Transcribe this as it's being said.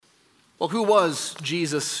Well, who was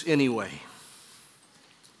Jesus anyway?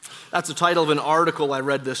 That's the title of an article I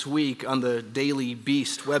read this week on the Daily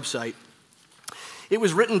Beast website. It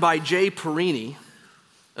was written by Jay Perini,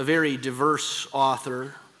 a very diverse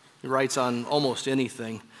author. He writes on almost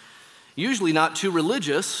anything. Usually not too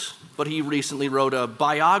religious, but he recently wrote a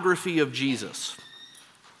biography of Jesus.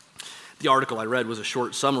 The article I read was a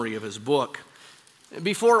short summary of his book.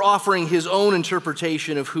 Before offering his own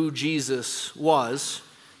interpretation of who Jesus was,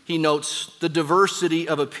 he notes the diversity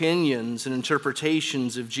of opinions and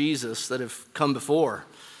interpretations of Jesus that have come before.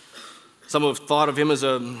 Some have thought of him as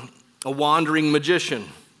a wandering magician,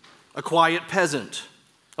 a quiet peasant,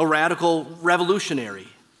 a radical revolutionary,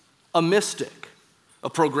 a mystic, a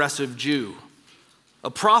progressive Jew,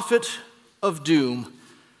 a prophet of doom,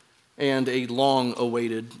 and a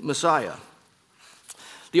long-awaited Messiah.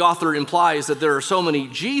 The author implies that there are so many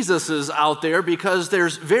Jesuses out there because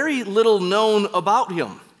there's very little known about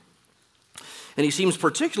him. And he seems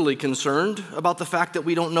particularly concerned about the fact that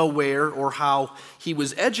we don't know where or how he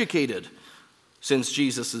was educated, since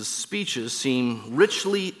Jesus' speeches seem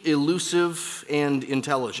richly elusive and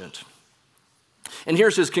intelligent. And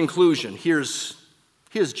here's his conclusion. Here's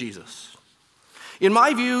Jesus. In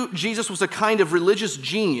my view, Jesus was a kind of religious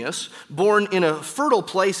genius born in a fertile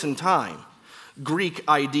place and time. Greek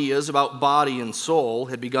ideas about body and soul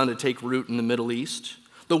had begun to take root in the Middle East.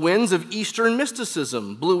 The winds of Eastern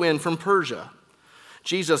mysticism blew in from Persia.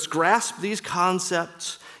 Jesus grasped these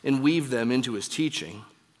concepts and weaved them into his teaching.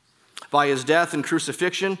 By his death and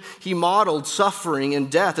crucifixion, he modeled suffering and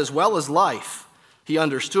death as well as life. He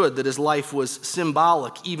understood that his life was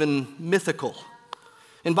symbolic, even mythical.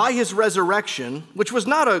 And by his resurrection, which was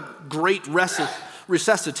not a great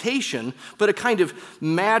resuscitation, but a kind of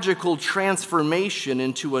magical transformation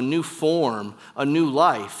into a new form, a new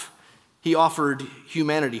life, he offered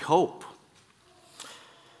humanity hope.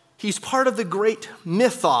 He's part of the great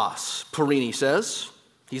mythos, Perini says.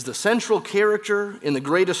 He's the central character in the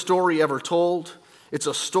greatest story ever told. It's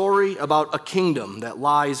a story about a kingdom that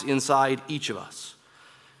lies inside each of us.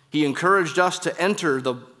 He encouraged us to enter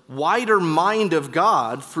the wider mind of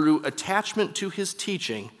God through attachment to his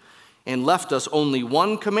teaching and left us only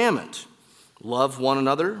one commandment: love one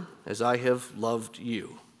another as I have loved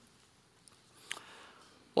you.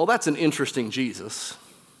 Well, that's an interesting Jesus.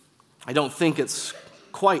 I don't think it's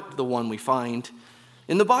quite the one we find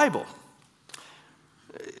in the Bible.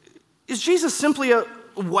 Is Jesus simply a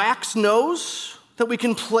wax nose that we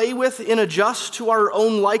can play with and adjust to our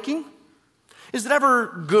own liking? Is it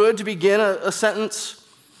ever good to begin a sentence,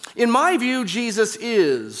 "In my view, Jesus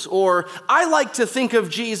is," or "I like to think of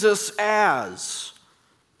Jesus as"?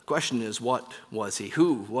 The question is, what was he?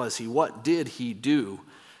 Who was he? What did he do?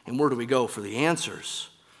 And where do we go for the answers?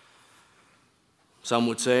 Some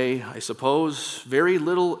would say, I suppose, very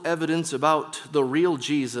little evidence about the real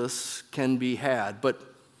Jesus can be had. But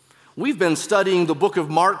we've been studying the book of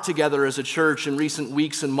Mark together as a church in recent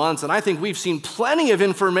weeks and months, and I think we've seen plenty of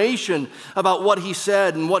information about what he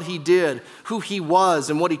said and what he did, who he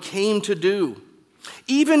was and what he came to do.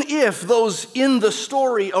 Even if those in the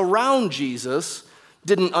story around Jesus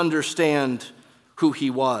didn't understand who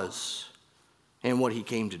he was and what he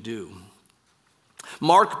came to do.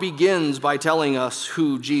 Mark begins by telling us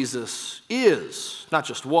who Jesus is, not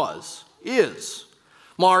just was, is.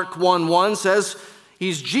 Mark 1:1 says,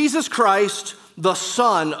 he's Jesus Christ, the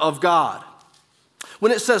Son of God.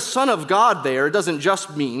 When it says Son of God there, it doesn't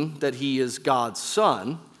just mean that he is God's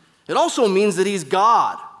son. It also means that he's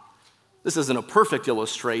God. This isn't a perfect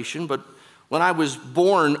illustration, but when I was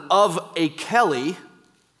born of a Kelly,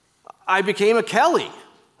 I became a Kelly,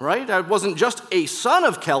 right? I wasn't just a son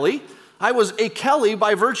of Kelly. I was a Kelly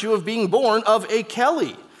by virtue of being born of a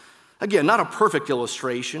Kelly. Again, not a perfect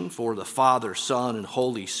illustration for the Father, Son, and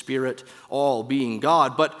Holy Spirit all being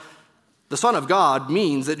God, but the Son of God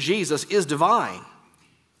means that Jesus is divine.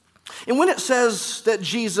 And when it says that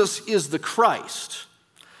Jesus is the Christ,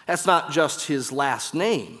 that's not just his last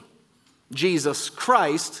name. Jesus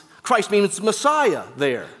Christ means Messiah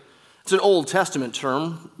there. It's an Old Testament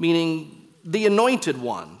term meaning the anointed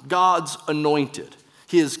one, God's anointed.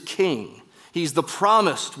 His king. He's the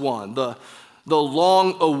promised one, the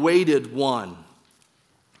long-awaited one.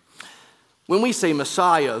 When we say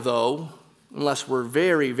Messiah, though, unless we're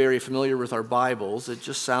very, very familiar with our Bibles, it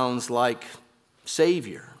just sounds like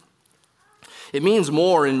Savior. It means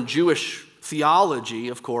more in Jewish theology,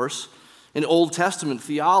 of course, in Old Testament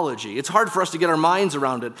theology. It's hard for us to get our minds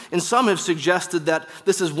around it, and some have suggested that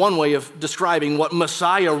this is one way of describing what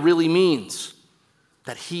Messiah really means,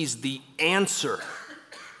 that he's the answer.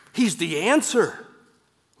 He's the answer.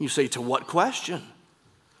 You say, to what question?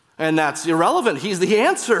 And that's irrelevant. He's the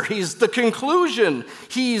answer. He's the conclusion.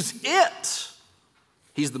 He's it.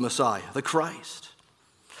 He's the Messiah, the Christ.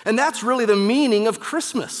 And that's really the meaning of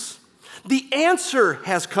Christmas. The answer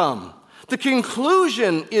has come. The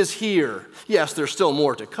conclusion is here. Yes, there's still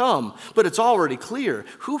more to come, but it's already clear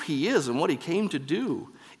who he is and what he came to do.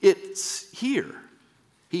 It's here.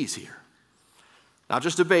 He's here. Not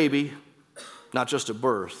just a baby, not just a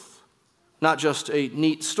birth, not just a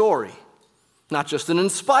neat story, not just an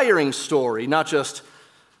inspiring story, not just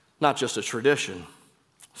a tradition.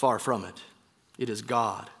 Far from it. It is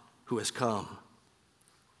God who has come.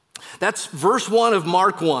 That's verse 1 of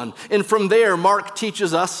Mark 1. And from there, Mark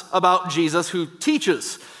teaches us about Jesus who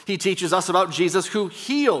teaches. He teaches us about Jesus who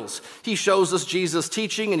heals. He shows us Jesus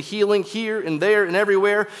teaching and healing here and there and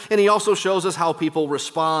everywhere. And he also shows us how people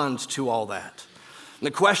respond to all that. And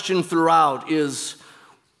the question throughout is,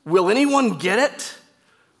 will anyone get it?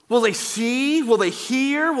 Will they see? Will they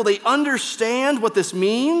hear? Will they understand what this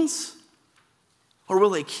means? Or will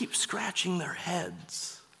they keep scratching their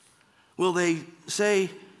heads? Will they say,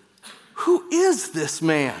 who is this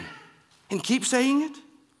man? And keep saying it?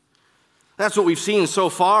 That's what we've seen so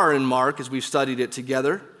far in Mark as we've studied it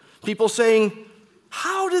together. People saying,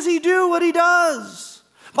 how does he do what he does?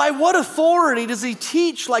 By what authority does he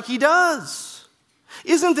teach like he does?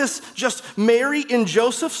 Isn't this just Mary and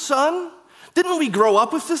Joseph's son? Didn't we grow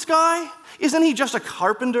up with this guy? Isn't he just a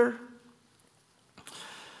carpenter?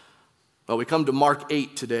 Well, we come to Mark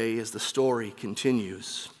 8 today as the story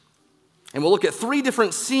continues. And we'll look at 3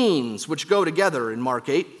 different scenes which go together in Mark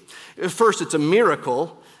 8. First, it's a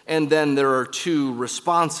miracle, and then there are 2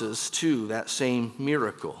 responses to that same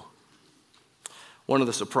miracle. One of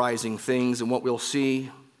the surprising things, and what we'll see,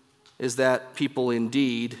 is that people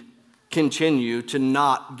indeed continue to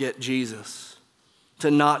not get Jesus, to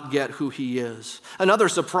not get who he is. Another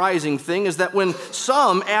surprising thing is that when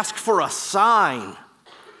some ask for a sign,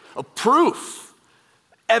 a proof,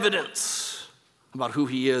 evidence about who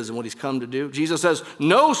he is and what he's come to do, Jesus says,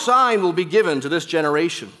 no sign will be given to this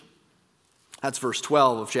generation. That's verse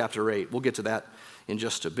 12 of chapter 8. We'll get to that in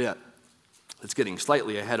just a bit. It's getting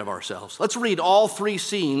slightly ahead of ourselves. Let's read all 3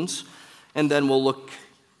 scenes, and then we'll look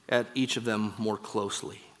at each of them more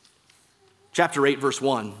closely. Chapter 8, verse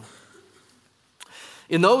 1.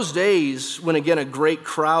 In those days, when again a great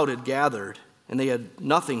crowd had gathered, and they had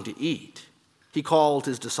nothing to eat, he called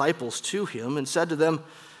his disciples to him and said to them,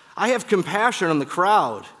 I have compassion on the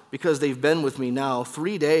crowd because they've been with me now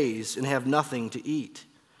 3 days and have nothing to eat.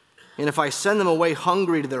 And if I send them away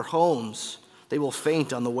hungry to their homes, they will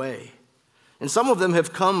faint on the way. And some of them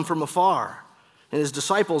have come from afar. And his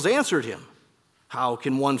disciples answered him, how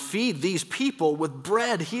can one feed these people with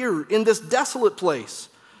bread here in this desolate place?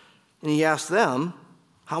 And he asked them,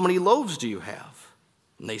 how many loaves do you have?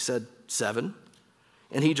 And they said, 7.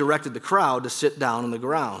 And he directed the crowd to sit down on the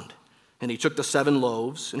ground. And he took the 7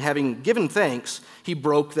 loaves, and having given thanks, he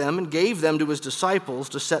broke them and gave them to his disciples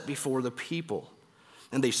to set before the people.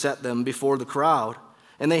 And they set them before the crowd.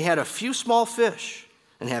 And they had a few small fish.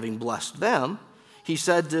 And having blessed them, he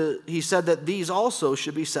said that these also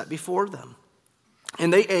should be set before them.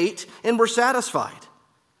 And they ate and were satisfied.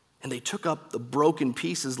 And they took up the broken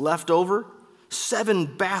pieces left over,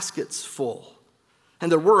 7 baskets full.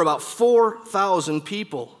 And there were about 4,000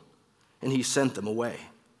 people, and he sent them away.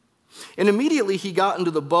 And immediately he got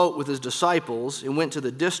into the boat with his disciples and went to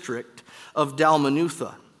the district of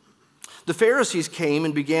Dalmanutha. The Pharisees came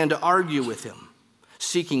and began to argue with him,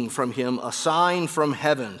 seeking from him a sign from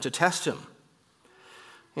heaven to test him.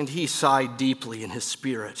 And he sighed deeply in his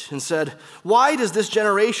spirit and said, why does this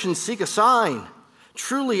generation seek a sign?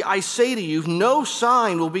 Truly, I say to you, no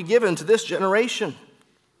sign will be given to this generation.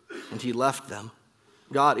 And he left them,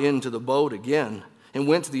 got into the boat again, and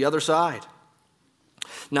went to the other side.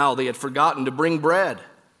 Now they had forgotten to bring bread,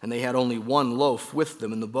 and they had only 1 loaf with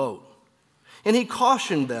them in the boat. And he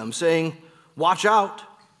cautioned them, saying, watch out,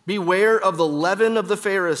 beware of the leaven of the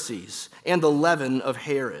Pharisees and the leaven of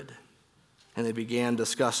Herod. And they began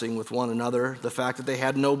discussing with one another the fact that they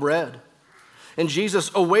had no bread. And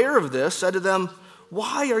Jesus, aware of this, said to them,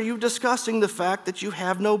 why are you discussing the fact that you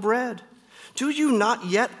have no bread? Do you not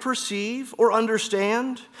yet perceive or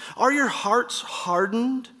understand? Are your hearts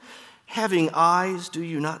hardened? Having eyes, do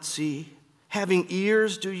you not see? Having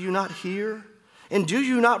ears, do you not hear? And do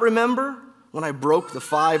you not remember when I broke the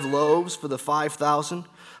 5 loaves for the 5,000?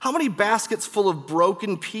 How many baskets full of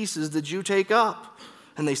broken pieces did you take up?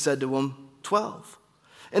 And they said to him, 12.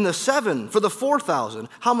 And the 7 for the 4,000,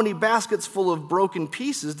 how many baskets full of broken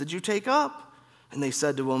pieces did you take up? And they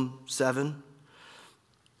said to him, 7.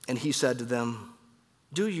 And he said to them,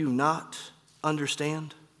 do you not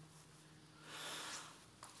understand?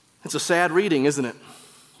 It's a sad reading, isn't it?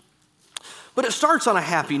 But it starts on a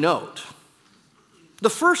happy note. The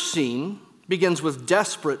first scene begins with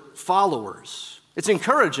desperate followers. It's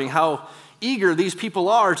encouraging how eager these people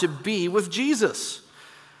are to be with Jesus.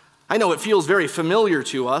 I know it feels very familiar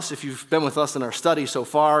to us. If you've been with us in our study so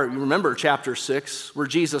far, you remember chapter 6, where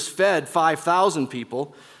Jesus fed 5,000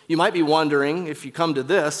 people. You might be wondering, if you come to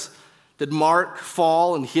this, did Mark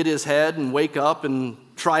fall and hit his head and wake up and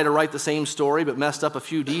try to write the same story but messed up a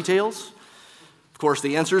few details? Of course,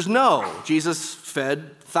 the answer is no. Jesus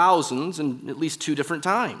fed thousands in at least 2 different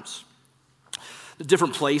times.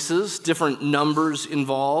 Different places, different numbers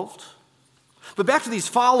involved. But back to these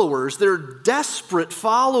followers, they're desperate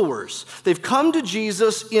followers. They've come to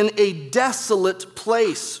Jesus in a desolate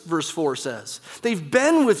place, verse 4 says. They've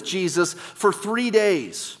been with Jesus for 3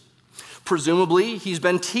 days. Presumably, he's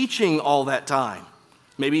been teaching all that time.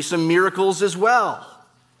 Maybe some miracles as well.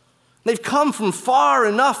 They've come from far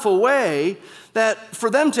enough away that for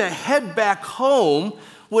them to head back home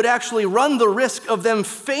would actually run the risk of them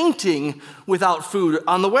fainting without food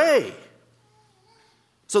on the way.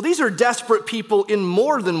 So these are desperate people in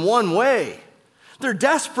more than one way. They're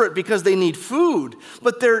desperate because they need food,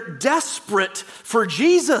 but they're desperate for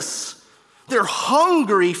Jesus. They're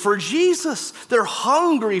hungry for Jesus. They're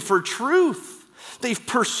hungry for truth. They've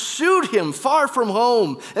pursued him far from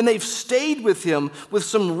home, and they've stayed with him with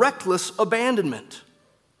some reckless abandonment.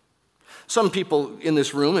 Some people in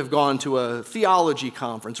this room have gone to a theology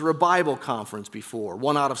conference or a Bible conference before,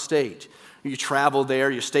 one out of state. You travel there,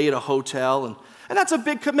 you stay at a hotel, and that's a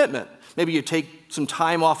big commitment. Maybe you take some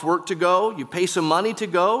time off work to go, you pay some money to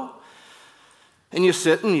go, and you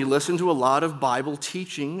sit and you listen to a lot of Bible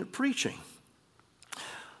teaching and preaching.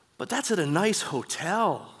 But that's at a nice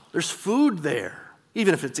hotel. There's food there.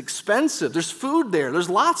 Even if it's expensive, there's food there. There's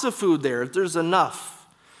lots of food there. There's enough.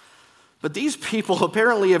 But these people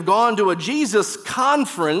apparently have gone to a Jesus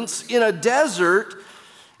conference in a desert,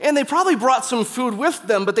 and they probably brought some food with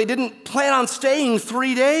them, but they didn't plan on staying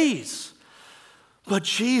 3 days. But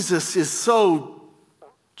Jesus is so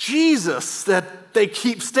Jesus that they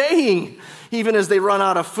keep staying, even as they run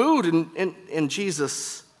out of food, and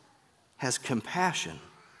Jesus has compassion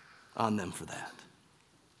on them for that.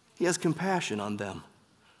 He has compassion on them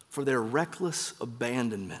for their reckless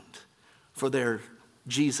abandonment, for their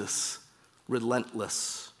Jesus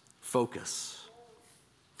relentless focus.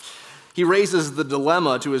 He raises the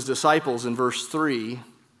dilemma to his disciples in verse 3.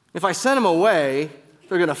 If I send them away,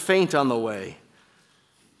 they're going to faint on the way.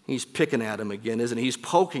 He's picking at them again, isn't he? He's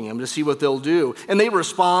poking them to see what they'll do. And they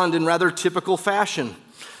respond in rather typical fashion.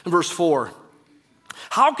 In verse 4,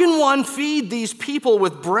 how can one feed these people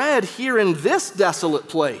with bread here in this desolate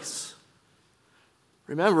place?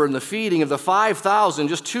 Remember, in the feeding of the 5,000,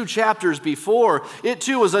 just 2 chapters before, it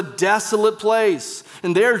too was a desolate place.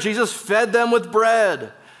 And there Jesus fed them with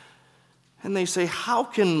bread. And they say, how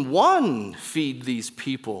can one feed these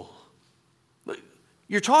people?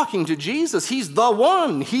 You're talking to Jesus. He's the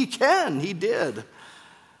one. He can. He did.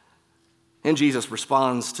 And Jesus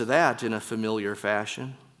responds to that in a familiar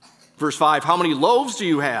fashion. Verse 5, how many loaves do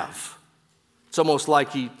you have? It's almost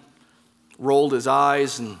like he rolled his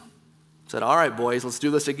eyes and said, all right, boys, let's do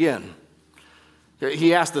this again.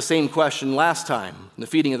 He asked the same question last time in the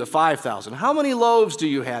feeding of the 5,000. How many loaves do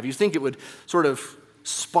you have? You think it would sort of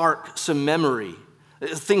spark some memory.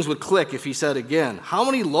 Things would click if he said again, how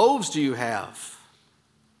many loaves do you have?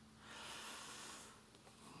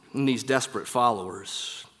 And these desperate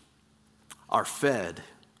followers are fed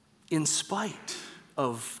in spite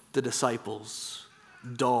of the disciples'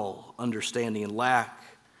 dull understanding and lack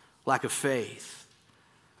of faith.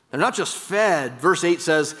 They're not just fed. Verse 8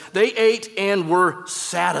 says, they ate and were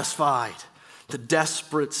satisfied. The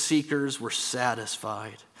desperate seekers were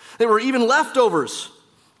satisfied. There were even leftovers.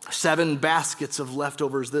 7 baskets of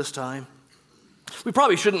leftovers this time. We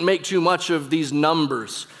probably shouldn't make too much of these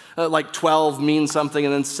numbers. Like 12 means something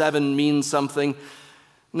and then 7 means something.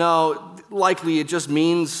 No, likely it just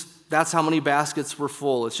means that's how many baskets were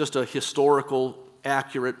full. It's just a historical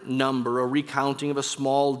accurate number, a recounting of a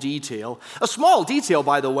small detail. A small detail,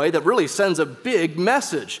 by the way, that really sends a big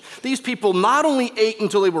message. These people not only ate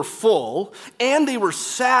until they were full and they were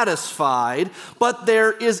satisfied, but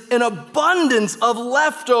there is an abundance of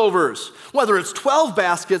leftovers. Whether it's 12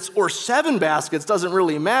 baskets or 7 baskets doesn't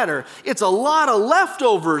really matter. It's a lot of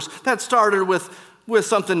leftovers that started with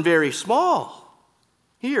something very small.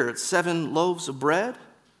 Here, it's 7 loaves of bread,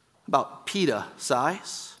 about pita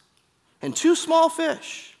size. And 2 small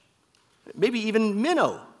fish, maybe even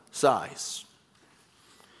minnow size.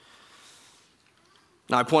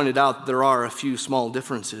 Now, I pointed out there are a few small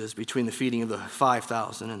differences between the feeding of the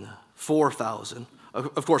 5,000 and the 4,000.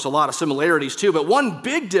 Of course, a lot of similarities too, but one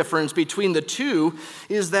big difference between the two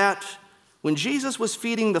is that when Jesus was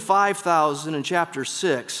feeding the 5,000 in chapter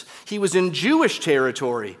 6, he was in Jewish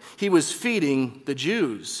territory. He was feeding the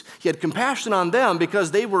Jews. He had compassion on them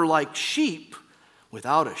because they were like sheep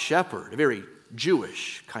without a shepherd, a very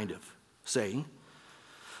Jewish kind of saying.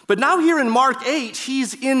 But now here in Mark 8,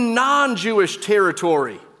 he's in non-Jewish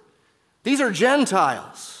territory. These are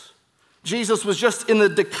Gentiles. Jesus was just in the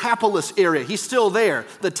Decapolis area. He's still there,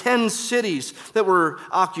 the 10 cities that were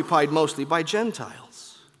occupied mostly by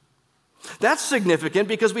Gentiles. That's significant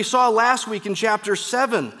because we saw last week in chapter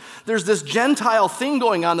 7, there's this Gentile thing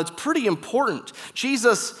going on that's pretty important.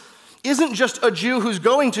 Jesus isn't just a Jew who's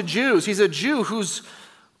going to Jews. He's a Jew who's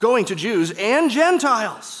going to Jews and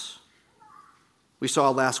Gentiles. We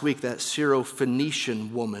saw last week that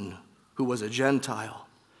Syrophoenician woman who was a Gentile.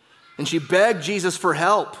 And she begged Jesus for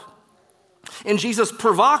help. And Jesus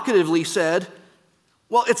provocatively said,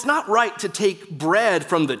 well, it's not right to take bread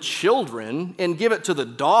from the children and give it to the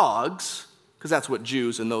dogs, because that's what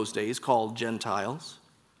Jews in those days called Gentiles.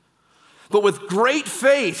 But with great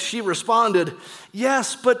faith, she responded,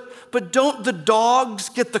 yes, but don't the dogs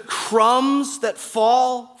get the crumbs that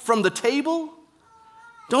fall from the table?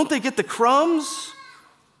 Don't they get the crumbs?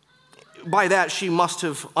 By that, she must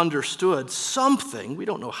have understood something. We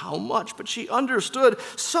don't know how much, but she understood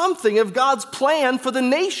something of God's plan for the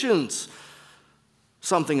nations.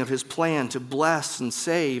 Something of his plan to bless and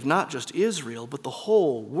save not just Israel, but the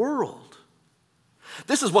whole world.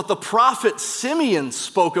 This is what the prophet Simeon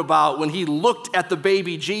spoke about when he looked at the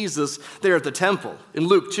baby Jesus there at the temple in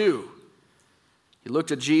Luke 2. He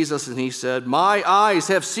looked at Jesus and he said, my eyes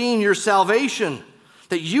have seen your salvation,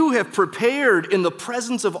 that you have prepared in the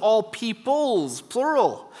presence of all peoples,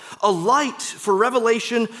 plural, a light for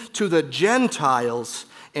revelation to the Gentiles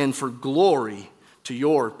and for glory to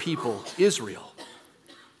your people Israel.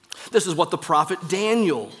 This is what the prophet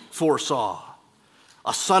Daniel foresaw,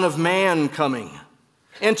 a son of man coming.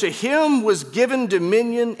 And to him was given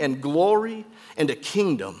dominion and glory and a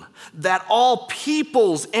kingdom, that all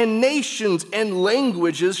peoples and nations and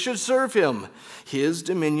languages should serve him. His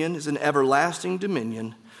dominion is an everlasting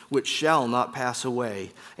dominion which shall not pass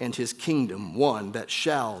away, and his kingdom one that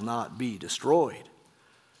shall not be destroyed.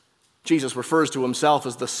 Jesus refers to himself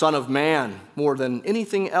as the Son of Man more than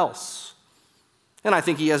anything else. And I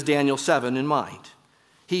think he has Daniel 7 in mind.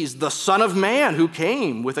 He's the Son of Man who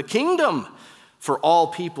came with a kingdom for all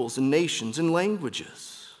peoples and nations and languages.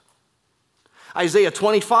 Isaiah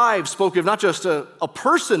 25 spoke of not just a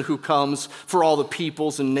person who comes for all the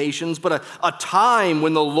peoples and nations, but a time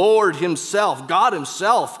when the Lord himself, God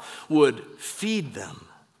himself, would feed them.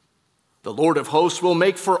 The Lord of hosts will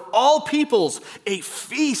make for all peoples a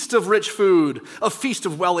feast of rich food, a feast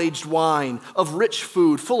of well-aged wine, of rich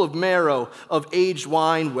food full of marrow, of aged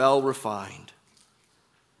wine well refined.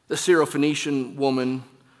 The Syrophoenician woman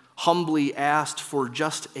humbly asked for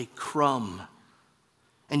just a crumb.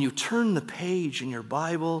 And you turn the page in your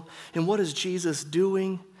Bible, and what is Jesus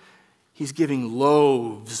doing? He's giving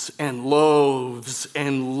loaves and loaves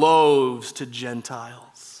and loaves to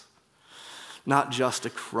Gentiles. Not just a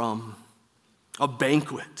crumb, a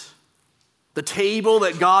banquet. The table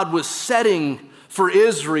that God was setting for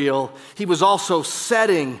Israel, he was also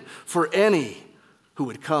setting for any who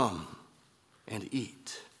would come and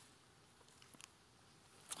eat.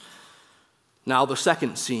 Now the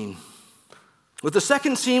second scene. With the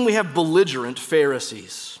second scene, we have belligerent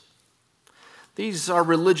Pharisees. These are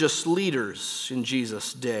religious leaders in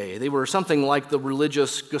Jesus' day. They were something like the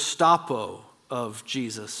religious Gestapo of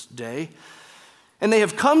Jesus' day. And they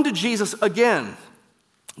have come to Jesus again.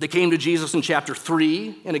 They came to Jesus in chapter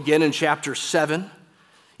 3 and again in chapter 7.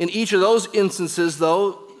 In each of those instances,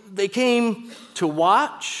 though, they came to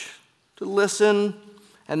watch, to listen,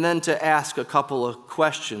 and then to ask a couple of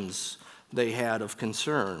questions they had of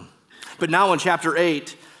concern. But now in chapter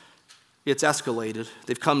 8, it's escalated.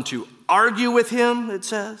 They've come to argue with him, it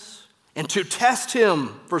says, and to test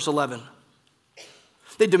him, verse 11.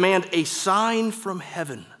 They demand a sign from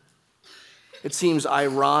heaven. It seems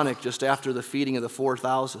ironic just after the feeding of the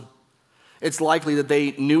 4,000. It's likely that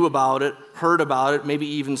they knew about it, heard about it, maybe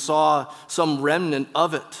even saw some remnant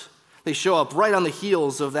of it. They show up right on the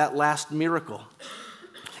heels of that last miracle.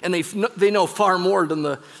 And they know far more than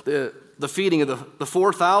the feeding of the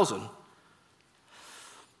 4,000.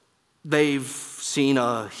 They've seen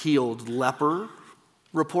a healed leper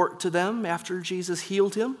report to them after Jesus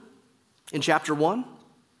healed him in chapter 1.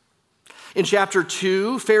 In chapter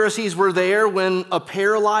 2, Pharisees were there when a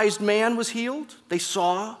paralyzed man was healed. They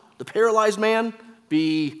saw the paralyzed man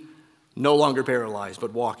be no longer paralyzed,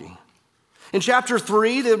 but walking. In chapter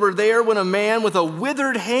 3, they were there when a man with a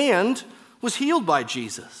withered hand was healed by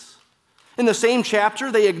Jesus. In the same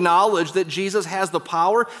chapter, they acknowledged that Jesus has the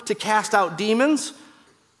power to cast out demons,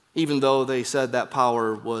 even though they said that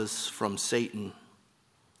power was from Satan.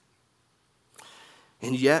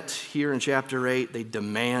 And yet, here in chapter 8, they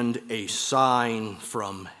demand a sign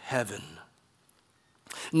from heaven.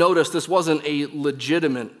 Notice this wasn't a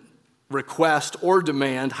legitimate request or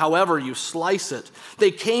demand, however you slice it.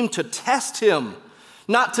 They came to test him,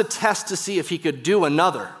 not to test to see if he could do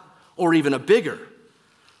another or even a bigger.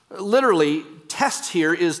 Literally, test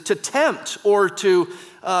here is to tempt or to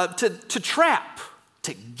trap,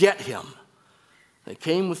 to get him. They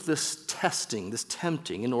came with this testing, this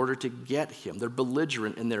tempting, in order to get him. They're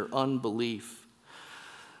belligerent in their unbelief.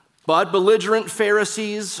 But belligerent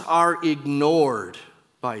Pharisees are ignored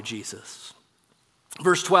by Jesus.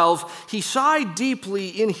 Verse 12, he sighed deeply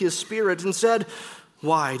in his spirit and said,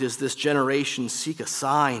 "Why does this generation seek a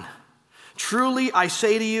sign? Truly, I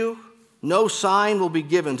say to you, no sign will be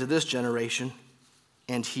given to this generation."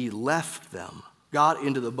 And he left them, got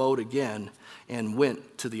into the boat again, and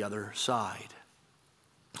went to the other side.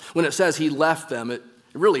 When it says he left them, it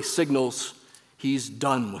really signals he's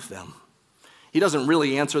done with them. He doesn't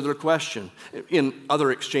really answer their question. In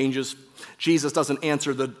other exchanges, Jesus doesn't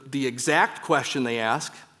answer the exact question they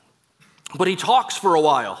ask, but he talks for a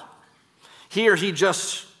while. Here he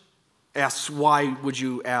just asks, "Why would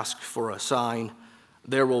you ask for a sign?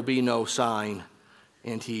 There will be no sign,"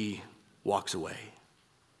 and he walks away.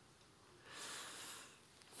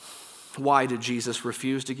 Why did Jesus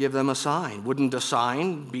refuse to give them a sign? Wouldn't a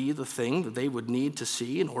sign be the thing that they would need to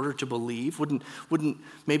see in order to believe? Wouldn't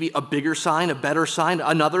maybe a bigger sign, a better sign,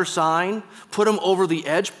 another sign put them over the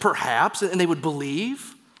edge, perhaps, and they would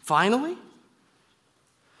believe finally?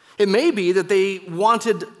 It may be that they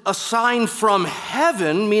wanted a sign from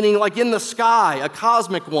heaven, meaning like in the sky, a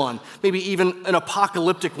cosmic one, maybe even an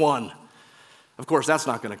apocalyptic one. Of course, that's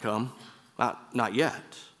not going to come, not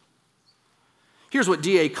yet. Here's what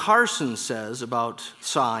D.A. Carson says about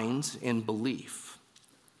signs and belief.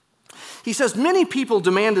 He says, "Many people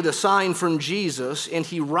demanded a sign from Jesus, and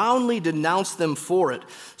he roundly denounced them for it,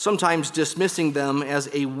 sometimes dismissing them as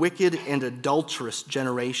a wicked and adulterous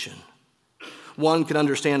generation. One can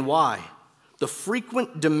understand why. The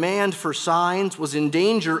frequent demand for signs was in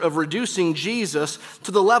danger of reducing Jesus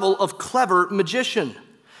to the level of clever magician,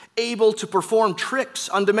 able to perform tricks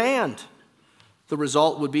on demand. The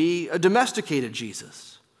result would be a domesticated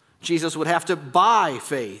Jesus. Jesus would have to buy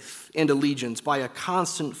faith and allegiance by a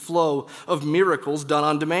constant flow of miracles done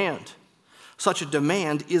on demand. Such a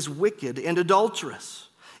demand is wicked and adulterous.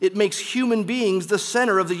 It makes human beings the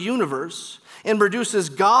center of the universe and reduces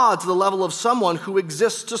God to the level of someone who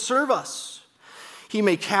exists to serve us. He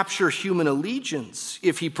may capture human allegiance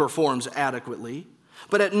if he performs adequately,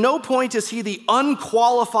 but at no point is he the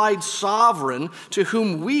unqualified sovereign to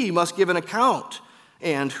whom we must give an account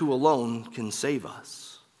and who alone can save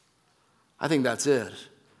us." I think that's it.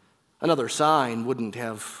 Another sign wouldn't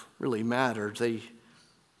have really mattered. They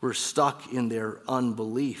were stuck in their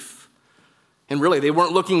unbelief. And really, they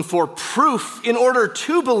weren't looking for proof in order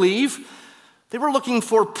to believe. They were looking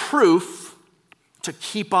for proof to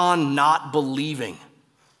keep on not believing.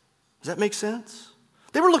 Does that make sense?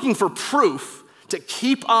 They were looking for proof to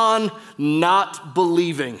keep on not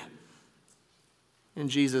believing. And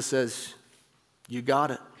Jesus says, "You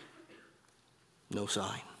got it. No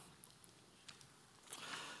sign."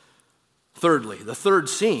 Thirdly, the third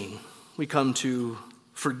scene, we come to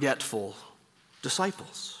forgetful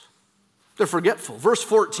disciples. They're forgetful. Verse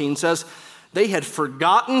 14 says, "They had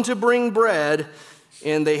forgotten to bring bread,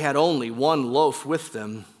 and they had only one loaf with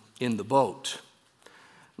them in the boat."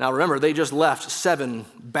 Now remember, they just left 7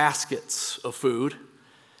 baskets of food,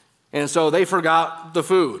 and so they forgot the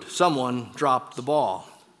food. Someone dropped the ball.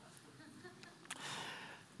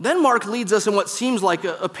 Then Mark leads us in what seems like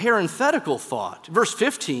a parenthetical thought. Verse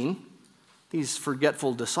 15, these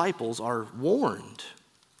forgetful disciples are warned.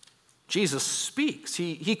 Jesus speaks.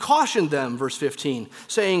 He cautioned them, verse 15,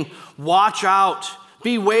 saying, "Watch out,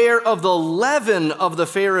 beware of the leaven of the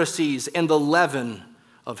Pharisees and the leaven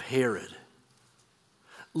of Herod."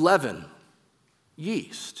 Leaven,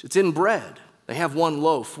 yeast, it's in bread. They have one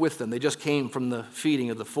loaf with them. They just came from the feeding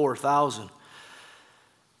of the 4,000.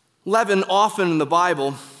 Leaven, often in the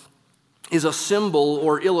Bible, is a symbol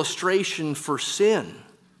or illustration for sin.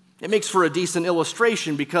 It makes for a decent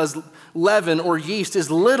illustration because leaven or yeast is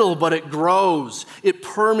little, but it grows. It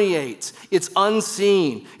permeates. It's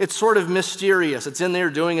unseen. It's sort of mysterious. It's in there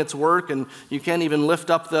doing its work, and you can't even lift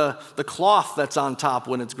up the cloth that's on top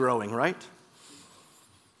when it's growing, right?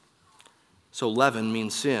 So leaven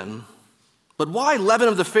means sin, But why leaven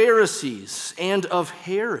of the Pharisees and of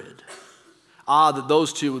Herod? That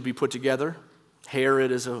those two would be put together.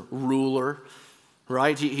 Herod is a ruler,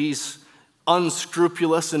 right? He's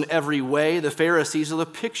unscrupulous in every way. The Pharisees are the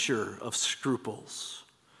picture of scruples.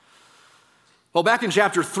 Well, back in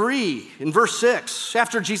chapter 3, in verse 6,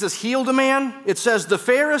 after Jesus healed a man, it says, the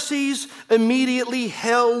Pharisees immediately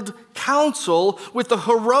held counsel with the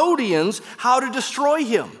Herodians how to destroy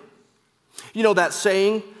him. You know that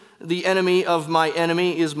saying, the enemy of my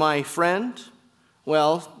enemy is my friend?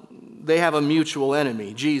 Well, they have a mutual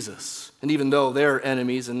enemy, Jesus. And even though they're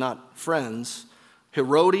enemies and not friends,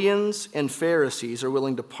 Herodians and Pharisees are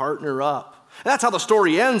willing to partner up. And that's how the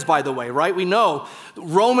story ends, by the way, right? We know the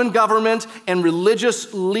Roman government and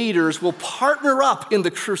religious leaders will partner up in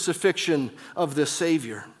the crucifixion of this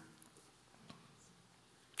Savior.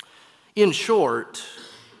 In short,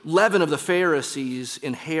 leaven of the Pharisees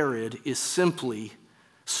in Herod is simply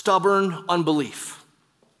stubborn unbelief.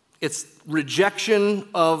 It's rejection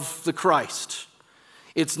of the Christ.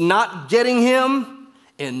 It's not getting him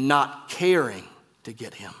and not caring to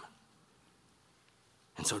get him.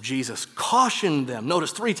 And so Jesus cautioned them.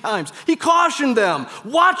 Notice 3 times. He cautioned them.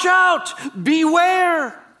 Watch out.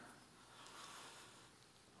 Beware.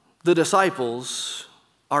 The disciples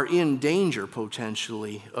are in danger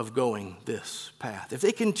potentially of going this path. If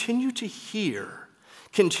they continue to hear,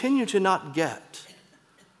 continue to not get,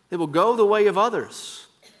 they will go the way of others.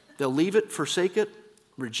 They'll leave it, forsake it,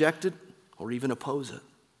 reject it, or even oppose it.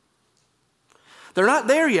 They're not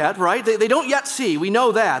there yet, right? They don't yet see. We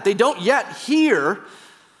know that. They don't yet hear,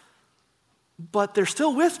 but they're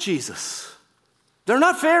still with Jesus. They're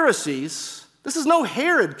not Pharisees. This is no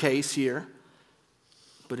Herod case here.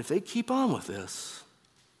 But if they keep on with this,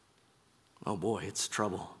 oh boy, it's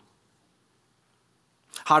trouble.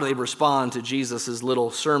 How do they respond to Jesus'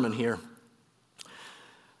 little sermon here?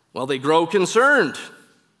 Well, they grow concerned,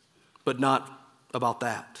 but not about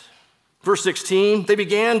that. Verse 16, they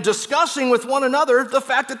began discussing with one another the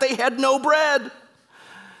fact that they had no bread,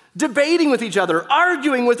 debating with each other,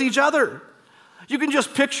 arguing with each other. You can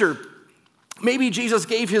just picture, maybe Jesus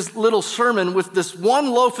gave his little sermon with this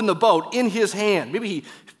one loaf in the boat in his hand. Maybe he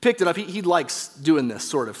picked it up. He likes doing this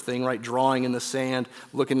sort of thing, right? Drawing in the sand,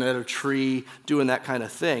 looking at a tree, doing that kind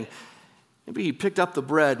of thing. Maybe he picked up the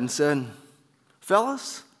bread and said,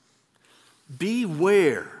 fellas,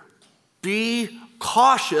 beware, be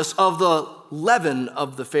cautious of the leaven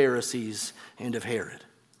of the Pharisees and of Herod.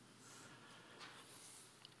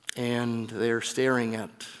 And they're staring at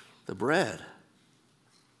the bread.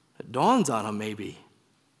 It dawns on them maybe,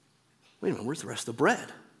 wait a minute, where's the rest of the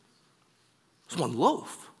bread? There's one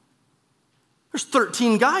loaf. There's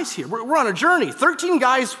 13 guys here. We're on a journey. 13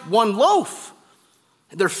 guys, one loaf.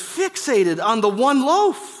 They're fixated on the one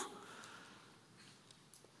loaf.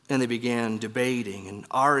 And they began debating and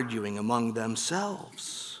arguing among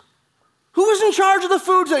themselves. Who was in charge of the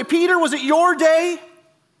food today? Peter, was it your day?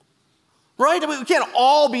 Right? We can't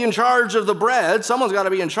all be in charge of the bread. Someone's got to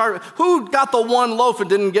be in charge. Who got the one loaf and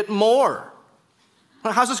didn't get more?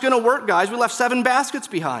 How's this going to work, guys? We left 7 baskets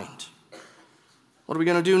behind. What are we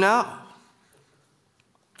going to do now?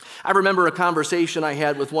 I remember a conversation I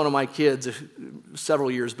had with one of my kids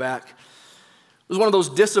several years back. It was one of those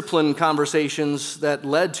discipline conversations that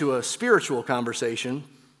led to a spiritual conversation.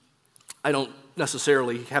 I don't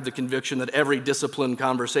necessarily have the conviction that every discipline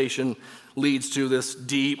conversation leads to this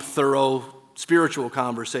deep, thorough spiritual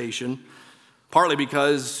conversation, partly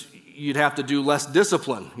because you'd have to do less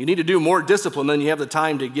discipline. You need to do more discipline than you have the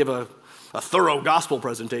time to give a thorough gospel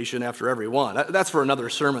presentation after every one. That's for another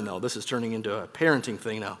sermon, though. This is turning into a parenting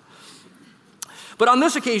thing now. But on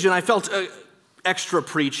this occasion, I felt extra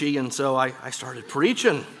preachy, and so I started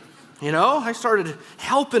preaching. You know, I started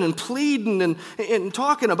helping and pleading and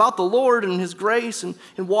talking about the Lord and his grace and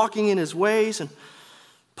walking in his ways and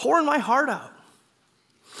pouring my heart out.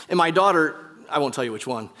 And my daughter, I won't tell you which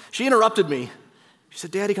one, she interrupted me. She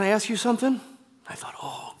said, Daddy, can I ask you something? I thought,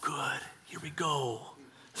 oh, good. Here we go.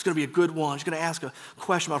 It's going to be a good one. She's going to ask a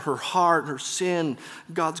question about her heart and her sin,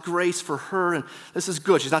 God's grace for her. And this is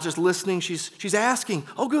good. She's not just listening. She's asking.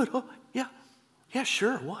 Oh, good. Oh, yeah. Yeah,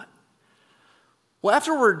 sure. What? Well,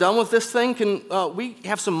 after we're done with this thing, can we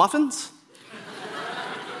have some muffins?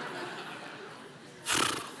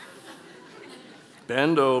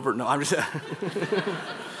 Bend over. No, I'm just...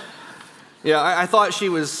 Yeah, I thought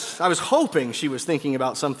I was hoping she was thinking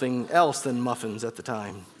about something else than muffins at the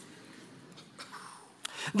time.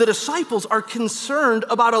 The disciples are concerned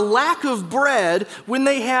about a lack of bread when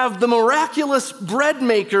they have the miraculous bread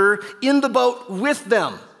maker in the boat with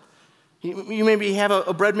them. You maybe have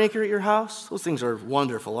a bread maker at your house? Those things are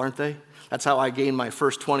wonderful, aren't they? That's how I gained my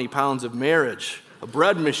first 20 pounds of marriage, a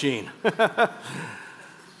bread machine.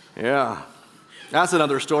 Yeah, that's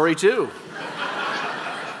another story too.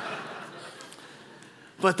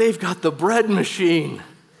 But they've got the bread machine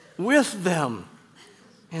with them,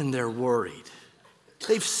 and they're worried.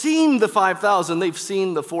 They've seen the 5,000, they've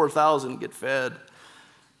seen the 4,000 get fed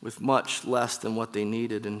with much less than what they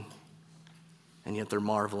needed, and yet they're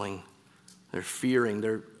marveling, they're fearing,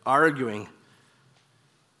 they're arguing.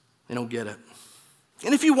 They don't get it.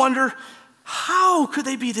 And if you wonder, how could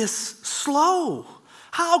they be this slow?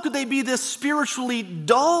 How could they be this spiritually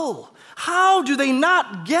dull? How do they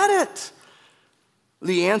not get it?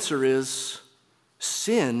 The answer is,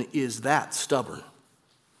 sin is that stubborn.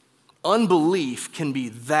 Unbelief can be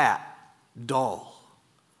that dull.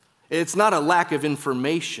 It's not a lack of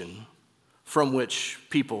information from which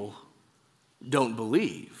people don't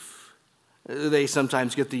believe. They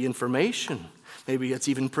sometimes get the information. Maybe it's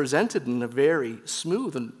even presented in a very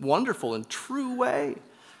smooth and wonderful and true way.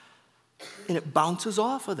 And it bounces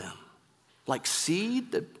off of them like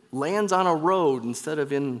seed that lands on a road instead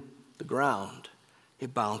of in the ground.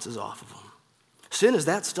 It bounces off of them. Sin is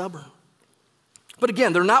that stubborn. But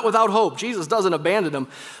again, they're not without hope. Jesus doesn't abandon them,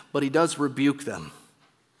 but he does rebuke them.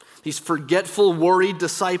 These forgetful, worried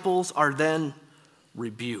disciples are then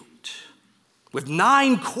rebuked with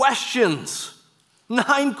 9 questions.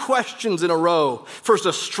 9 questions in a row. First,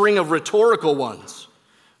 a string of rhetorical ones.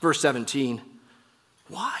 Verse 17,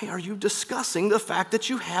 why are you discussing the fact that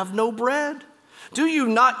you have no bread? Do you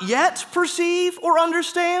not yet perceive or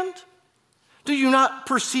understand? Do you not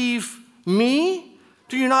perceive me?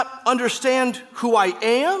 Do you not understand who I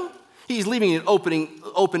am? He's leaving it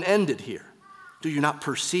open-ended here. Do you not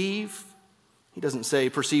perceive? He doesn't say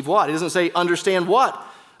perceive what? He doesn't say understand what?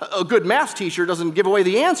 A good math teacher doesn't give away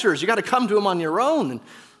the answers. You got to come to him on your own.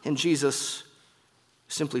 And Jesus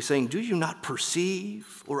simply saying, do you not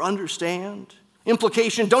perceive or understand?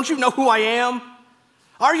 Implication, don't you know who I am?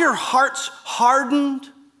 Are your hearts hardened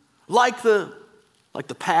like the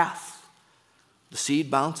path? The seed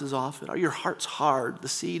bounces off it. Are your hearts hard? The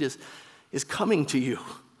seed is coming to you.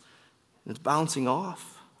 It's bouncing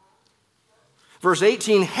off. Verse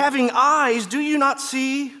 18, having eyes, do you not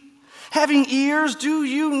see? Having ears, do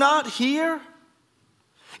you not hear?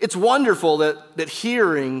 It's wonderful that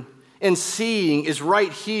hearing and seeing is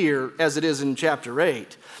right here as it is in chapter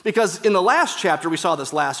 8. Because in the last chapter, we saw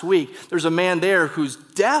this last week, there's a man there who's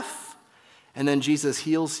deaf, and then Jesus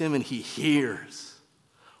heals him and he hears.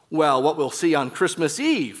 Well, what we'll see on Christmas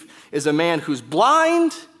Eve is a man who's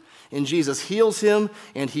blind, and Jesus heals him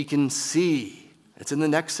and he can see. It's in the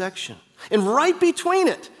next section. And right between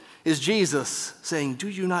it is Jesus saying, do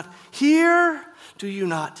you not hear? Do you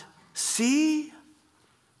not see?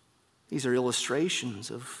 These are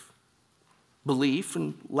illustrations of belief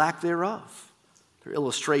and lack thereof. They're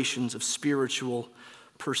illustrations of spiritual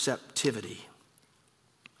perceptivity.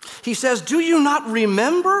 He says, do you not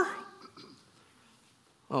remember?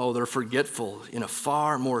 Oh, they're forgetful in a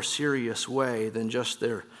far more serious way than just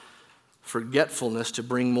their forgetfulness to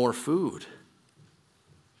bring more food.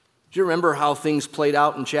 Do you remember how things played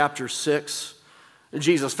out in chapter 6?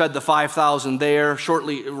 Jesus fed the 5,000 there.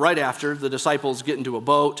 Shortly, right after, the disciples get into a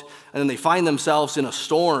boat, and then they find themselves in a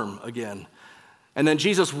storm again. And then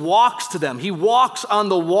Jesus walks to them. He walks on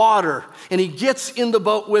the water, and he gets in the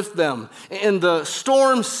boat with them. And the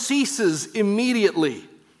storm ceases immediately.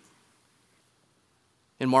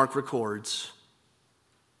 And Mark records,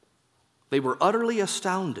 they were utterly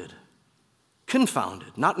astounded,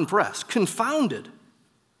 confounded, not impressed, confounded.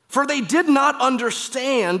 For they did not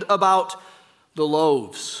understand about the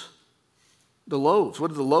loaves. The loaves. What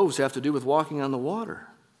do the loaves have to do with walking on the water?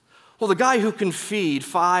 Well, the guy who can feed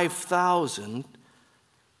 5,000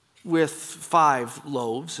 with 5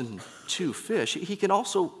 loaves and 2 fish, he can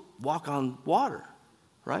also walk on water,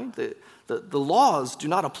 right? The laws do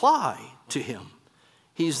not apply to him.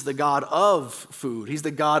 He's the God of food. He's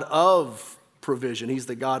the God of provision. He's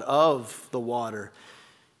the God of the water.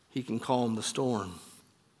 He can calm the storm.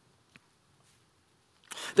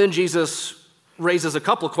 Then Jesus raises a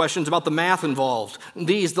couple of questions about the math involved.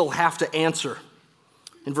 These they'll have to answer.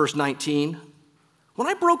 In verse 19, when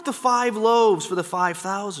I broke the 5 loaves for the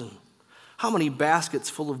 5,000, how many baskets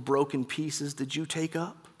full of broken pieces did you take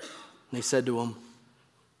up? And they said to him,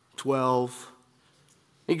 12.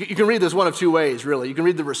 You can read this one of 2 ways, really. You can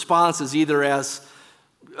read the responses either as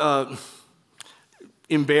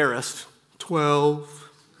embarrassed, 12,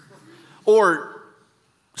 or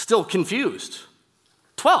still confused,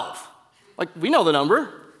 12. Like, we know the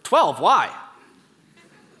number, 12, why?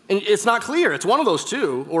 And it's not clear. It's one of those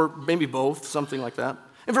 2, or maybe both, something like that.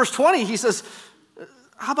 In verse 20, he says,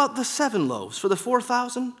 How about the 7 loaves for the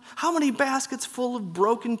 4,000? How many baskets full of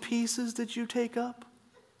broken pieces did you take up?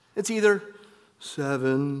 It's either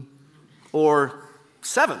 7 or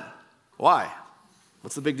 7. Why?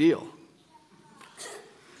 What's the big deal?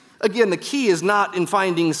 Again, the key is not in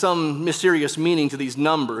finding some mysterious meaning to these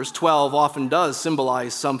numbers. 12 often does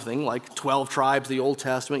symbolize something, like 12 tribes, the Old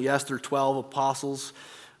Testament. Yes, there are 12 apostles.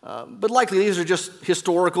 But likely these are just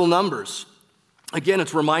historical numbers. Again,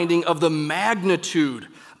 it's reminding of the magnitude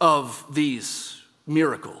of these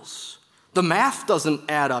miracles. The math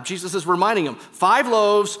doesn't add up. Jesus is reminding them, 5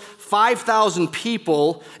 loaves, 5,000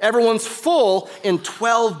 people, everyone's full, and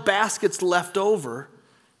 12 baskets left over.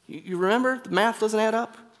 You remember? The math doesn't add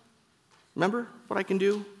up. Remember what I can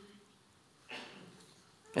do?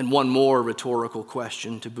 And one more rhetorical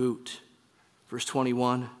question to boot. Verse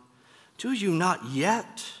 21, do you not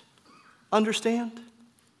yet understand?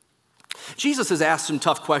 Jesus has asked some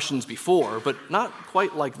tough questions before, but not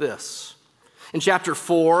quite like this. In chapter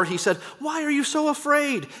 4, he said, why are you so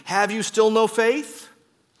afraid? Have you still no faith?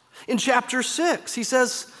 In chapter 6, he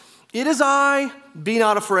says, it is I, be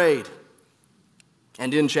not afraid.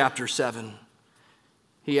 And in chapter 7,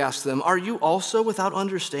 he asks them, are you also without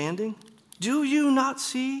understanding? Do you not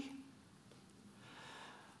see?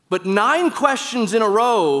 But 9 questions in a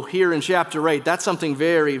row here in chapter 8, that's something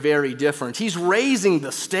very, very different. He's raising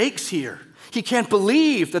the stakes here. He can't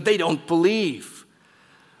believe that they don't believe.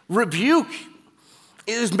 Rebuke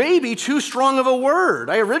is maybe too strong of a word.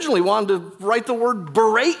 I originally wanted to write the word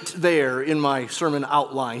berate there in my sermon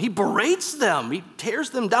outline. He berates them. He tears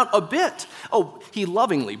them down a bit. Oh, he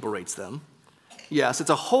lovingly berates them. Yes, it's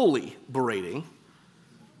a holy berating.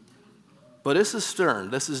 But this is stern.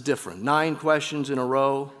 This is different. 9 questions in a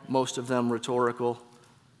row, most of them rhetorical.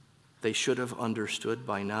 They should have understood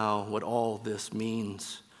by now what all this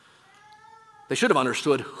means. They should have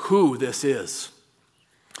understood who this is.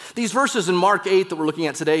 These verses in Mark 8 that we're looking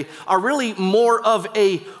at today are really more of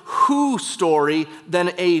a who story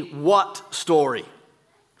than a what story.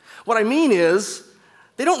 What I mean is,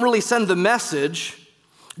 they don't really send the message,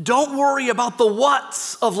 don't worry about the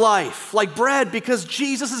what's of life, like bread, because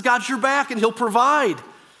Jesus has got your back and he'll provide,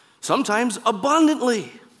 sometimes abundantly,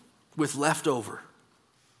 with leftover.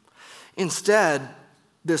 Instead,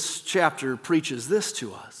 this chapter preaches this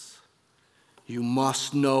to us. You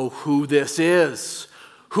must know who this is.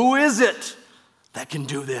 Who is it that can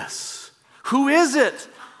do this? Who is it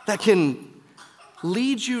that can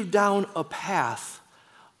lead you down a path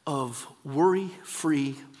of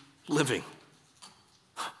worry-free living?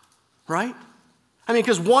 Right? I mean,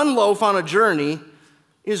 because 1 loaf on a journey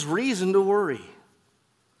is reason to worry.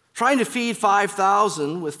 Trying to feed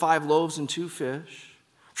 5,000 with 5 loaves and 2 fish.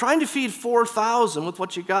 Trying to feed 4,000 with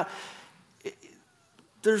what you got.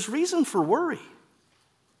 There's reason for worry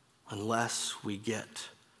unless we get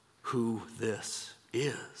who this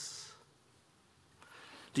is.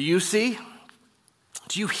 Do you see?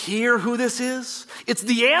 Do you hear who this is? It's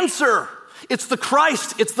the answer. It's the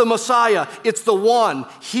Christ. It's the Messiah. It's the one.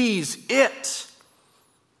 He's it.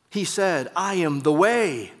 He said, I am the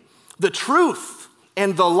way, the truth,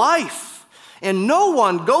 and the life. And no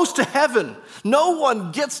one goes to heaven. No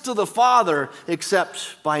one gets to the Father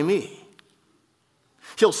except by me.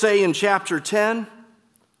 He'll say in chapter 10,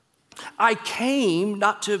 I came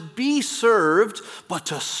not to be served, but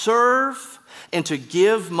to serve and to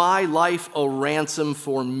give my life a ransom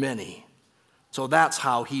for many. So that's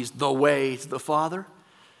how he's the way to the Father.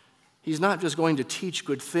 He's not just going to teach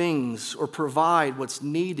good things or provide what's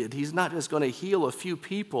needed. He's not just going to heal a few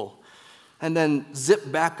people and then zip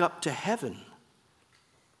back up to heaven.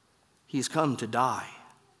 He's come to die.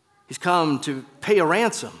 He's come to pay a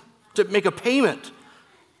ransom, to make a payment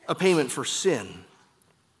for sin.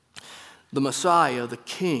 The Messiah, the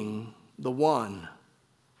King, the One,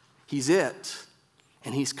 he's it.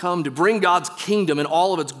 And he's come to bring God's kingdom in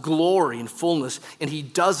all of its glory and fullness, and he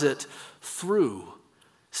does it through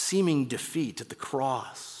seeming defeat at the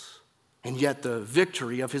cross. And yet the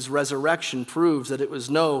victory of his resurrection proves that it was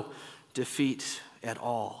no defeat at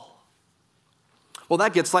all. Well,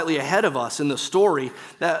 that gets slightly ahead of us in the story.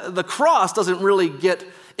 The cross doesn't really get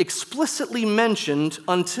explicitly mentioned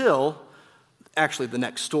until actually the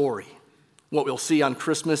next story. What we'll see on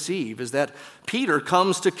Christmas Eve is that Peter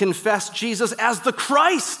comes to confess Jesus as the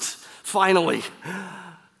Christ, finally.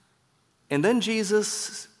 And then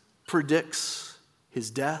Jesus predicts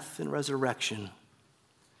his death and resurrection,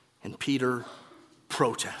 and Peter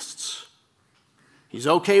protests. He's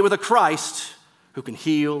okay with a Christ who can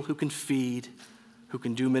heal, who can feed, who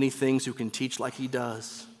can do many things, who can teach like he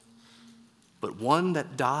does. But one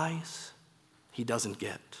that dies, he doesn't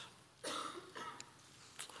get.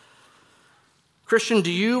 Christian,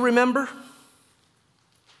 do you remember?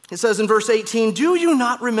 It says in verse 18, do you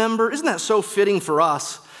not remember? Isn't that so fitting for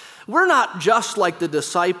us? We're not just like the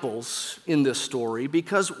disciples in this story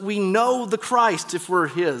because we know the Christ if we're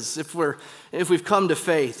his, if we've come to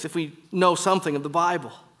faith, if we know something of the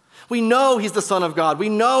Bible. We know he's the Son of God. We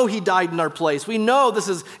know he died in our place. We know this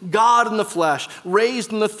is God in the flesh,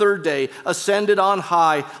 raised on the third day, ascended on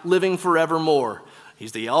high, living forevermore.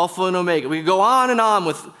 He's the Alpha and Omega. We could go on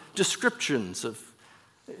with descriptions of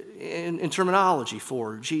in terminology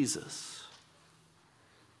for Jesus.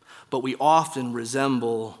 But we often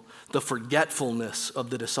resemble the forgetfulness of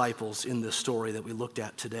the disciples in this story that we looked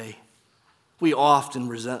at today. We often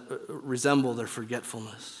resemble their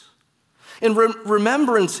forgetfulness. In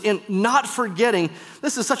remembrance, in not forgetting,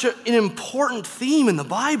 this is such an important theme in the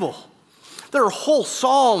Bible. There are whole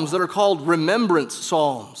psalms that are called remembrance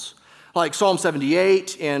psalms, like Psalm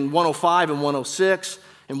 78 and 105 and 106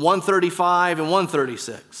 and 135 and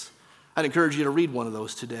 136. I'd encourage you to read one of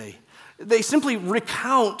those today. They simply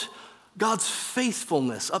recount God's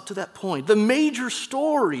faithfulness up to that point. The major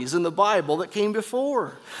stories in the Bible that came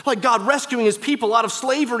before. Like God rescuing his people out of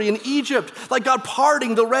slavery in Egypt. Like God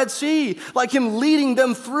parting the Red Sea. Like him leading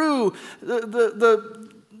them through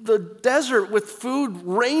the desert with food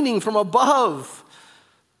raining from above.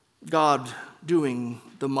 God doing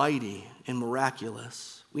the mighty and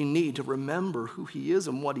miraculous. We need to remember who he is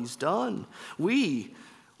and what he's done. We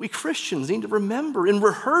Christians need to remember and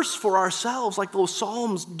rehearse for ourselves, like those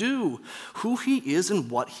Psalms do, who he is and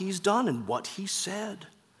what he's done and what he said.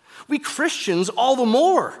 We Christians, all the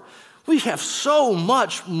more, we have so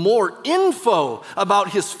much more info about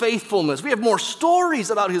his faithfulness. We have more stories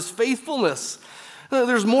about his faithfulness.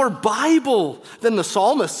 There's more Bible than the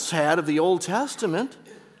psalmists had of the Old Testament.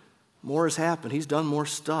 More has happened. He's done more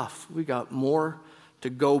stuff. We got more to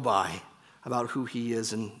go by about who he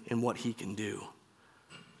is and what he can do.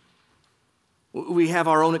 We have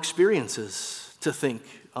our own experiences to think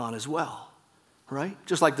on as well, right?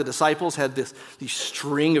 Just like the disciples had these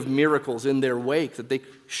string of miracles in their wake that they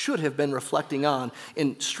should have been reflecting on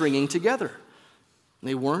and stringing together.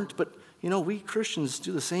 They weren't, but we Christians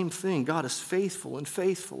do the same thing. God is faithful and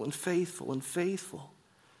faithful and faithful and faithful.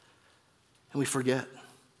 And we forget.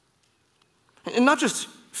 And not just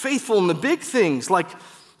faithful in the big things like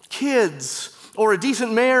kids or a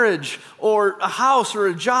decent marriage, or a house, or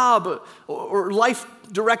a job, or life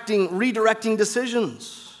redirecting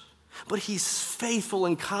decisions. But he's faithful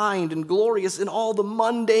and kind and glorious in all the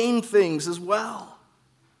mundane things as well.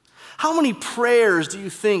 How many prayers do you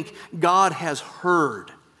think God has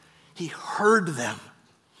heard? He heard them.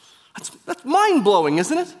 That's mind-blowing,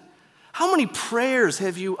 isn't it? How many prayers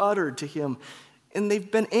have you uttered to him, and they've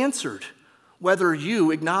been answered, whether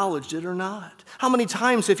you acknowledged it or not? How many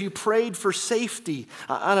times have you prayed for safety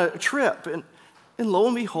on a trip, and lo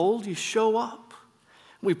and behold, you show up?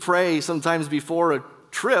 We pray sometimes before a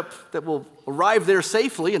trip that we'll arrive there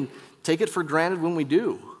safely and take it for granted when we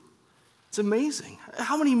do. It's amazing.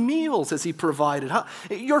 How many meals has he provided?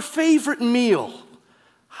 Your favorite meal,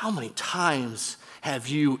 how many times have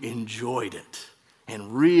you enjoyed it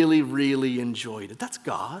and really, really enjoyed it? That's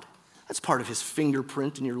God. That's part of his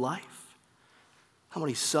fingerprint in your life. How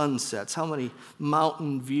many sunsets, how many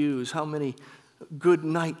mountain views, how many good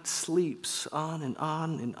night sleeps, on and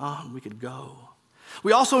on and on we could go.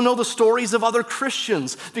 We also know the stories of other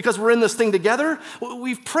Christians because we're in this thing together.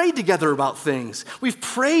 We've prayed together about things. We've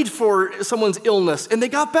prayed for someone's illness and they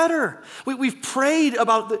got better. We've prayed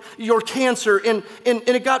about your cancer and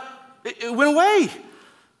it went away.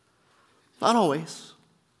 Not always,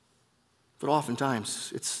 but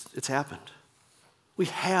oftentimes it's happened. We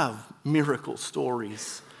have miracle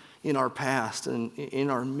stories in our past and in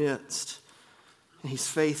our midst. And he's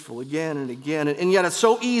faithful again and again. And yet it's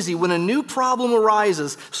so easy when a new problem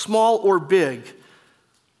arises, small or big,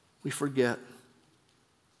 we forget.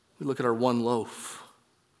 We look at our one loaf.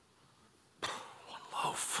 One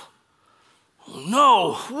loaf. Oh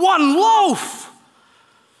no, one loaf.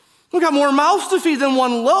 We got more mouths to feed than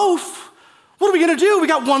one loaf. What are we going to do? We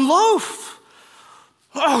got one loaf.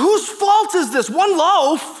 Whose fault is this? One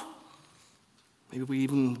loaf? Maybe we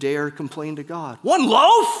even dare complain to God. One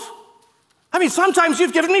loaf? I mean, sometimes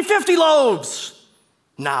you've given me 50 loaves.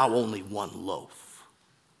 Now only one loaf.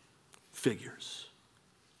 Figures.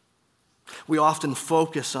 We often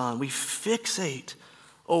focus on, we fixate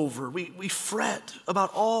over, we fret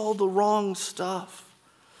about all the wrong stuff.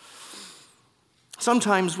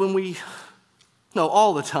 Sometimes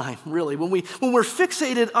all the time, really. When we're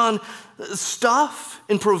fixated on stuff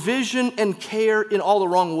and provision and care in all the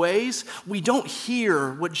wrong ways, we don't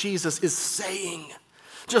hear what Jesus is saying.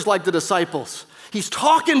 Just like the disciples. He's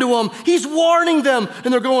talking to them. He's warning them.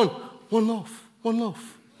 And they're going, one loaf, one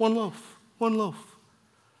loaf, one loaf, one loaf.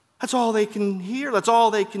 That's all they can hear. That's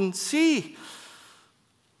all they can see.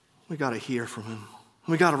 We got to hear from him.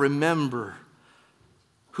 We got to remember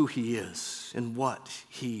who he is and what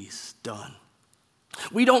he's done.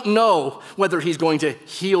 We don't know whether he's going to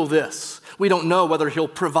heal this. We don't know whether he'll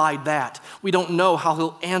provide that. We don't know how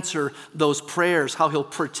he'll answer those prayers, how he'll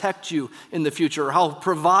protect you in the future, or how he'll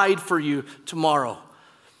provide for you tomorrow.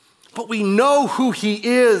 But we know who he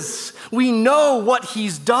is. We know what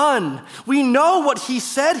he's done. We know what he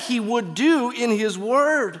said he would do in his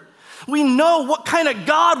word. We know what kind of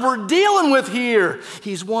God we're dealing with here.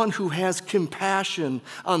 He's one who has compassion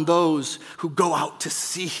on those who go out to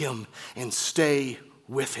see him and stay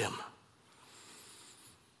with him.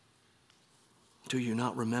 Do you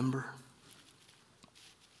not remember?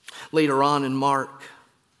 Later on in Mark,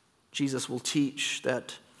 Jesus will teach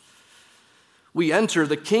that we enter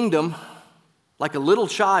the kingdom like a little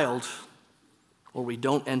child, or we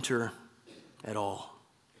don't enter at all.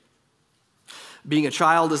 Being a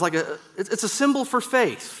child is it's a symbol for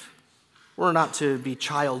faith. We're not to be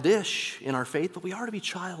childish in our faith, but we are to be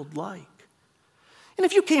childlike. And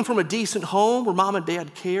if you came from a decent home where mom and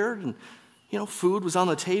dad cared and food was on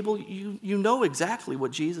the table, you know exactly what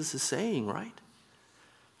Jesus is saying, right?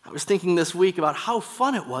 I was thinking this week about how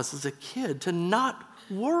fun it was as a kid to not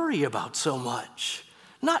worry about so much,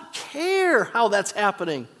 not care how that's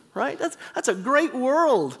happening. Right? That's a great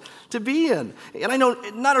world to be in. And I know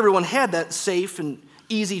not everyone had that safe and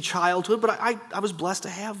easy childhood, but I was blessed to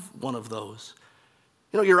have one of those.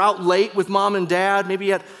 You're out late with mom and dad,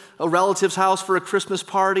 maybe at a relative's house for a Christmas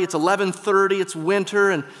party. It's 11:30, it's winter,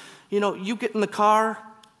 and you get in the car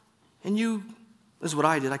and this is what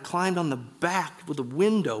I did. I climbed on the back where the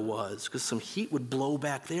window was because some heat would blow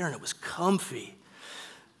back there and it was comfy.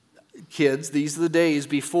 Kids, these are the days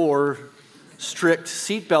before strict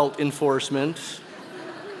seatbelt enforcement.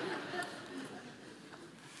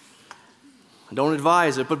 I don't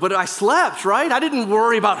advise it, but I slept, right? I didn't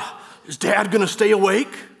worry about, is dad going to stay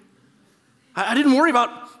awake? I didn't worry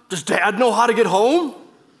about, does dad know how to get home?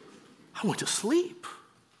 I went to sleep.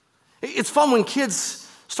 It's fun when kids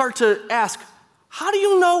start to ask, how do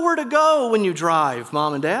you know where to go when you drive,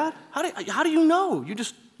 mom and dad? How do you know?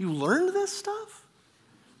 You learned this stuff?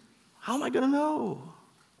 How am I going to know?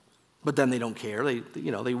 But then they don't care.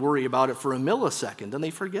 They worry about it for a millisecond, and they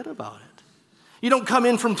forget about it. You don't come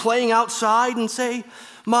in from playing outside and say,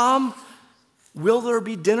 Mom, will there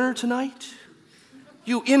be dinner tonight?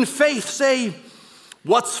 You, in faith, say,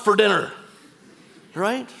 what's for dinner?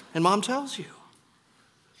 Right? And mom tells you.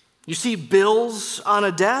 You see bills on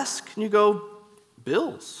a desk, and you go,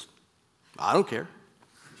 bills? I don't care.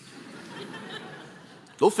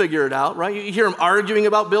 They'll figure it out, right? You hear them arguing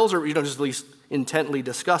about bills, or just at least intently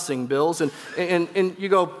discussing bills, and you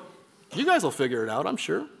go, you guys will figure it out, I'm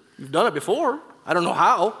sure. You've done it before. I don't know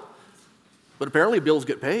how, but apparently bills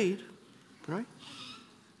get paid, right?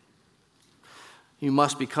 You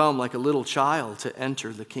must become like a little child to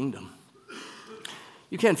enter the kingdom.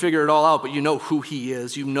 You can't figure it all out, but you know who he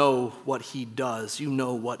is. You know what he does. You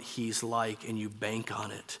know what he's like, and you bank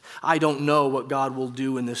on it. I don't know what God will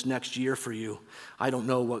do in this next year for you. I don't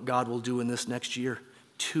know what God will do in this next year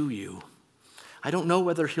to you. I don't know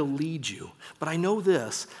whether he'll lead you, but I know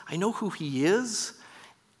this. I know who he is.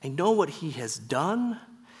 I know what he has done.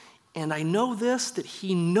 And I know this, that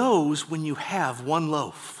he knows when you have one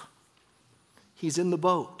loaf. He's in the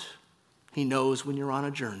boat. He knows when you're on a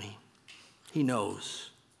journey. He knows.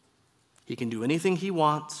 He can do anything he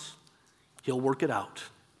wants. He'll work it out.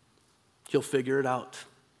 He'll figure it out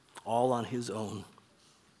all on his own.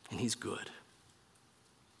 And he's good.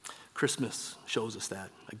 Christmas shows us that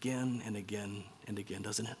again and again and again,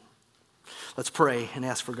 doesn't it? Let's pray and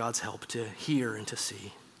ask for God's help to hear and to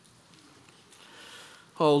see.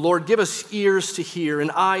 Oh, Lord, give us ears to hear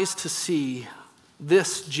and eyes to see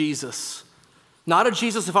this Jesus. Not a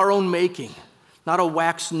Jesus of our own making, not a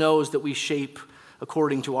wax nose that we shape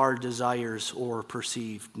according to our desires or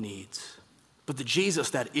perceived needs, but the Jesus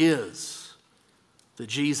that is, the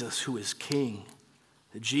Jesus who is King,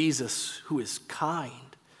 the Jesus who is kind,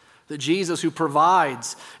 the Jesus who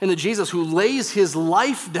provides, and the Jesus who lays his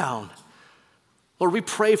life down. Lord, we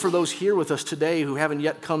pray for those here with us today who haven't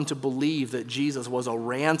yet come to believe that Jesus was a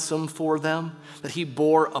ransom for them, that he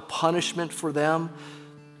bore a punishment for them,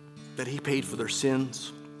 that he paid for their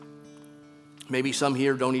sins. Maybe some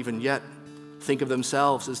here don't even yet think of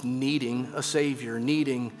themselves as needing a Savior,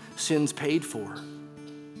 needing sins paid for.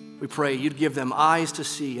 We pray you'd give them eyes to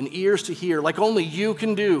see and ears to hear like only you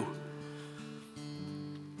can do.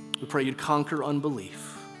 We pray you'd conquer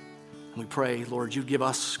unbelief. And we pray, Lord, you give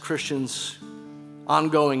us Christians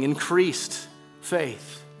ongoing, increased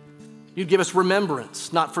faith. You'd give us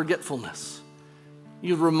remembrance, not forgetfulness.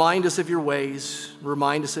 You'd remind us of your ways,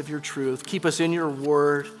 remind us of your truth. Keep us in your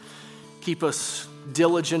word. Keep us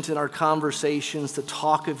diligent in our conversations to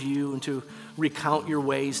talk of you and to recount your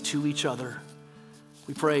ways to each other.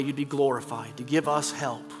 We pray you'd be glorified, to give us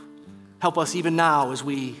help. Help us even now as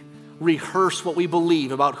we rehearse what we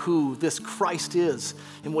believe about who this Christ is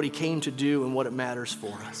and what he came to do and what it matters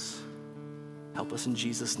for us. Help us in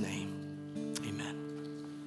Jesus' name.